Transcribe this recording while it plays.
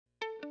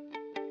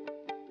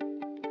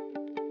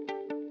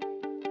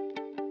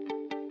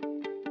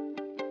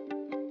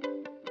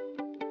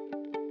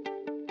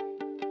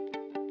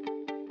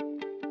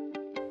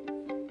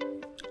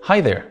Hi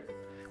there!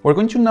 We're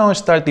going to now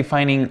start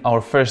defining our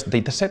first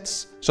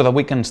datasets so that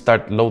we can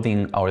start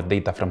loading our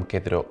data from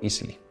Kedro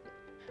easily.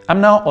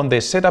 I'm now on the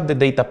Setup the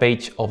Data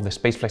page of the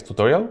Spaceflight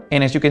tutorial,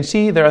 and as you can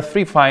see, there are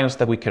three files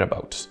that we care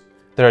about.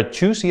 There are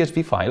two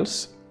CSV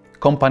files,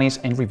 companies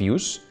and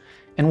reviews,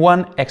 and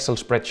one Excel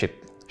spreadsheet,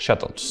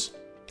 shuttles.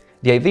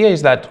 The idea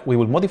is that we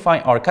will modify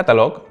our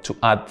catalog to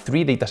add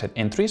three dataset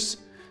entries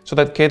so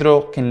that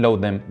Kedro can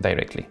load them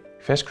directly.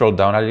 If I scroll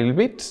down a little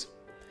bit,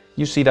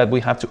 you see that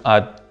we have to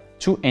add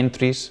two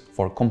entries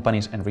for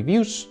companies and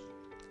reviews,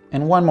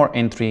 and one more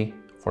entry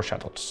for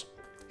shuttles.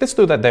 Let's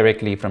do that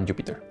directly from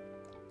Jupyter.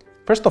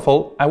 First of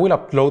all, I will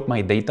upload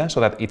my data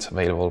so that it's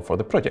available for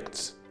the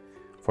projects.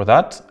 For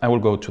that, I will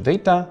go to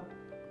Data,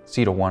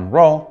 01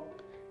 Raw,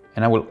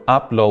 and I will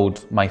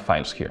upload my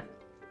files here.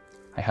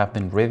 I have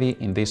them ready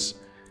in this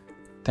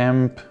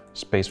temp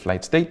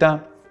spaceflights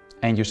data,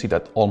 and you see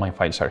that all my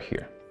files are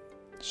here.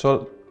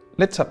 So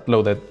let's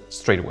upload it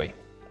straight away.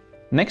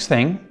 Next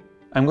thing,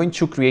 I'm going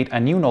to create a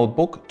new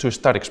notebook to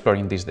start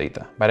exploring this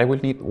data, but I will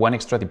need one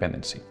extra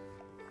dependency.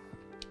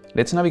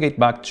 Let's navigate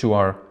back to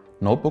our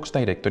notebooks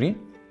directory,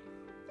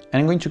 and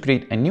I'm going to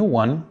create a new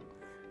one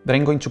that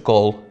I'm going to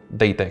call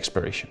Data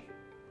Exploration.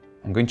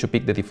 I'm going to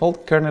pick the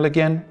default kernel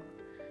again,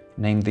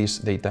 name this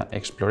Data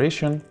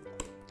Exploration,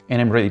 and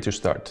I'm ready to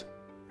start.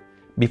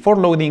 Before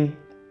loading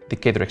the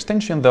Kedro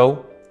extension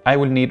though, I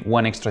will need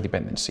one extra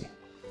dependency.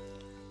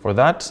 For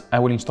that, I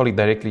will install it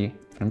directly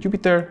from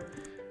Jupyter,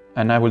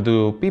 and I will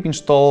do pip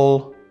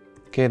install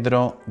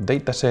Kedro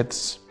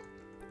datasets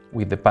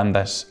with the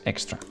pandas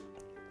extra.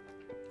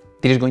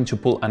 This is going to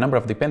pull a number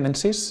of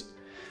dependencies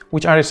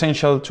which are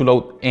essential to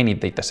load any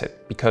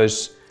dataset,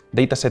 because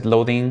dataset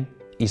loading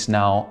is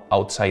now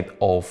outside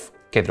of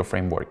Kedro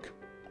framework.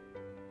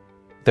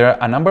 There are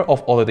a number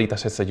of other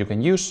datasets that you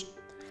can use,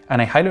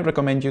 and I highly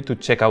recommend you to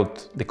check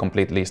out the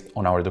complete list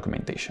on our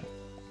documentation.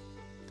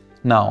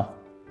 Now,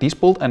 this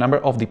pulled a number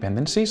of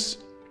dependencies,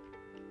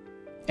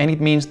 and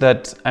it means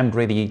that I'm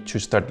ready to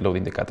start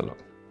loading the catalog.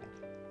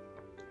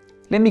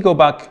 Let me go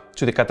back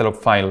to the catalog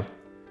file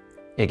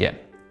again.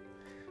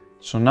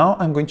 So now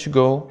I'm going to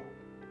go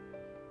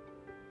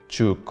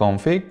to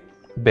config,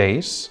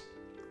 base,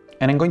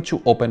 and I'm going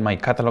to open my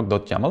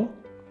catalog.yaml.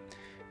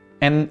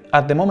 And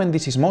at the moment,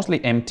 this is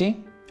mostly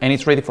empty, and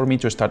it's ready for me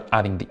to start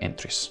adding the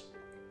entries.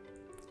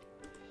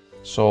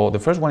 So the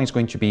first one is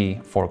going to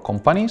be for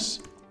companies,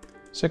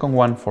 second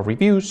one for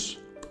reviews,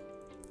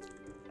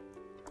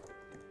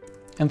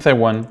 and third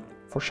one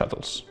for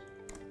shuttles.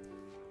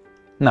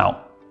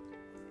 Now,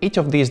 each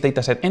of these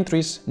dataset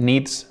entries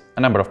needs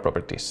a number of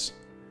properties.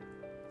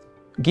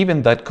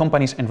 Given that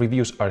companies and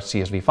reviews are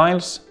CSV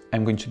files,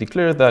 I'm going to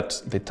declare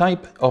that the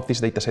type of these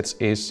datasets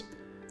is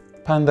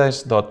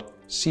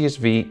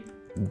pandas.csv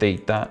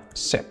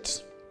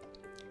dataset.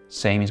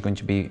 Same is going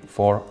to be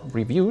for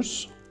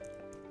reviews.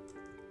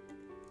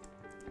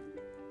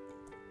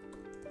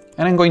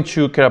 And I'm going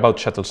to care about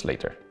shuttles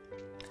later.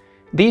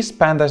 This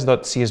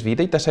pandas.csv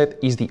dataset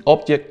is the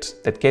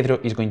object that Kedro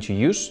is going to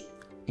use,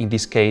 in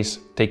this case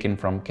taken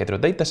from Kedro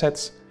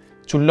datasets,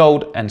 to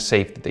load and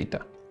save the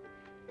data.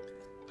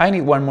 I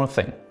need one more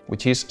thing,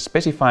 which is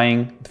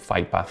specifying the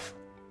file path,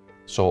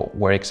 so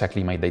where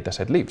exactly my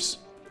dataset lives.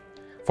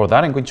 For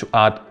that, I'm going to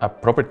add a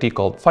property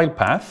called file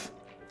path,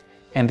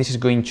 and this is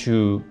going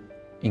to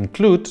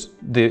include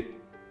the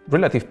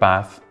relative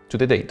path to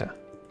the data.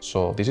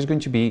 So this is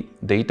going to be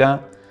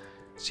data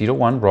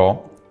 01 raw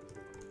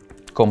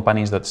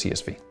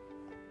companies.csv.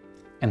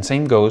 And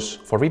same goes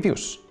for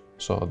reviews.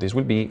 So this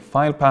will be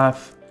file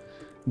path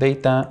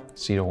data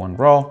 01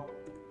 raw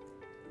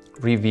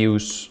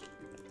reviews.csv.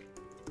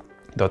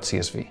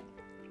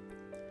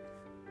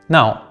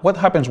 Now, what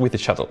happens with the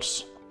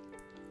shuttles?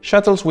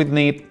 Shuttles will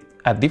need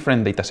a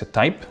different dataset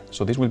type.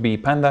 So this will be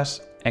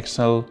pandas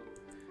Excel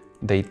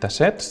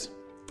datasets.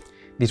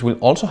 This will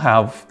also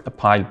have a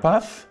file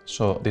path.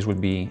 So this will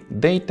be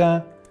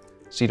data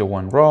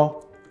 01 raw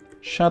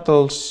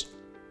shuttles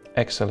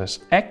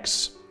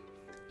XLSX,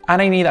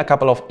 and I need a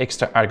couple of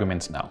extra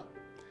arguments now.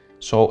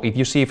 So if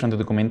you see from the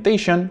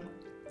documentation,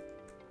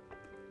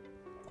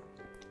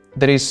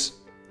 there is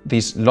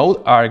this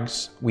load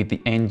args with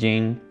the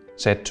engine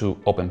set to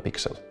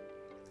OpenPixel.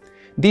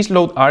 This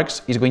load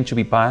args is going to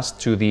be passed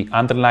to the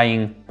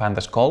underlying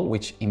pandas call,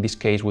 which in this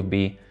case would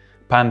be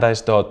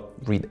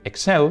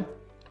pandas.readExcel,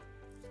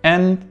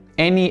 and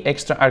any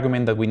extra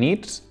argument that we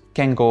need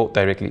can go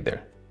directly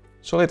there.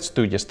 So let's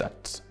do just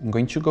that. I'm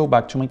going to go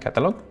back to my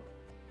catalog,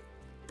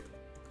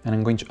 and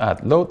I'm going to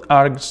add load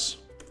args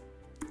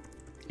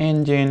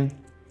engine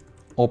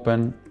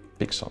open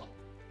pixel.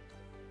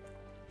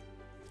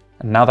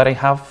 And now that I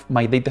have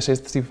my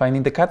datasets defined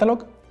in the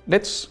catalog,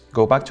 let's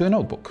go back to the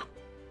notebook.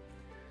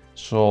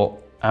 So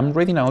I'm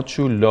ready now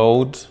to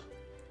load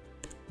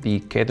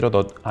the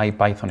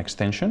kedro.ipython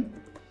extension.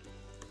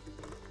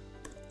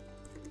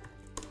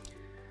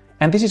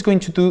 And this is going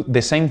to do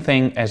the same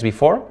thing as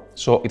before.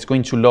 So it's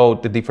going to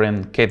load the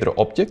different Kedro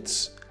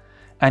objects.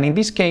 And in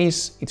this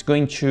case, it's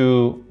going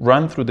to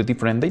run through the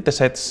different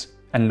datasets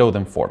and load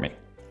them for me.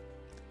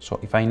 So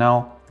if I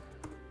now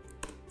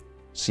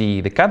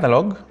see the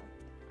catalog.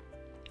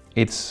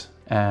 It's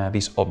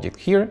this object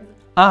here,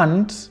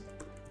 and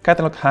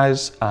catalog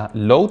has a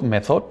load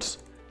method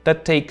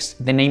that takes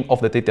the name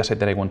of the dataset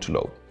that I want to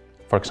load.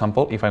 For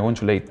example, if I want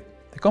to load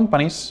the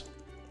companies,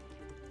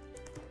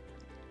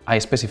 I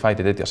specify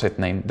the dataset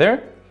name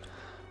there,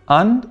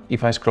 and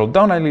if I scroll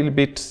down a little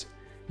bit,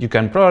 you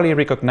can probably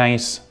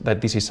recognize that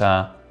this is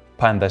a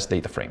pandas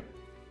data frame.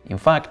 In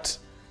fact,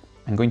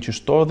 I'm going to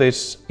store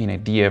this in a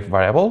df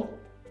variable,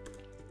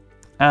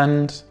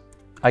 and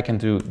I can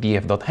do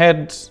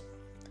df.head,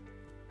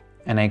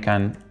 and I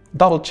can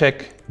double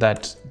check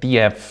that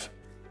df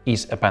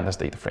is a pandas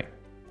data frame.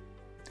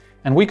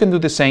 And we can do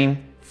the same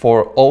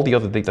for all the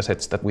other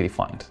datasets that we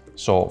defined.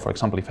 So for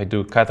example, if I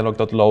do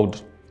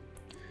catalog.load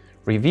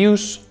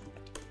reviews,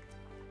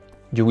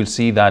 you will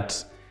see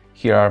that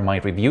here are my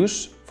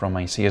reviews from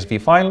my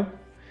CSV file.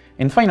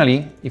 And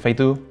finally, if I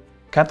do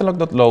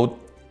catalog.load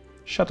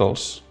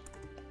shuttles,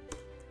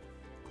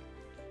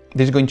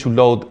 this is going to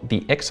load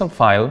the Excel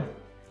file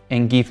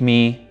and give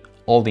me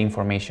all the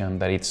information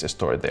that it's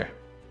stored there.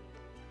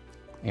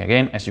 And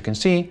again, as you can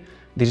see,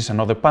 this is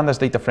another pandas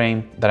data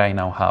frame that I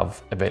now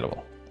have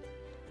available.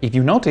 If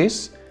you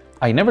notice,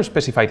 I never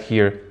specified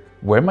here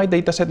where my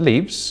dataset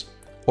lives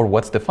or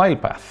what's the file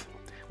path,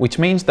 which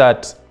means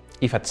that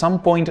if at some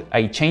point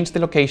I change the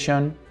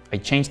location, I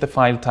change the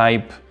file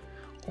type,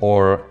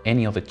 or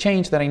any other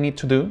change that I need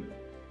to do,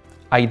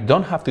 I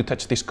don't have to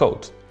touch this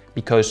code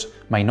because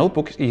my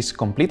notebook is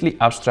completely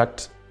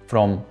abstract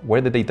from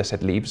where the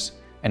dataset lives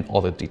and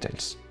other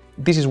details.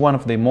 This is one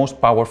of the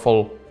most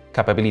powerful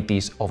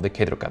capabilities of the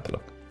Kedro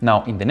catalog.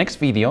 Now, in the next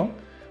video,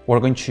 we're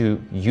going to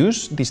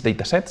use these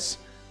datasets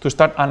to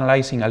start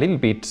analyzing a little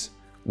bit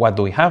what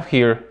do we have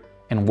here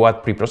and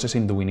what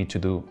pre-processing do we need to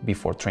do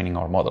before training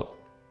our model.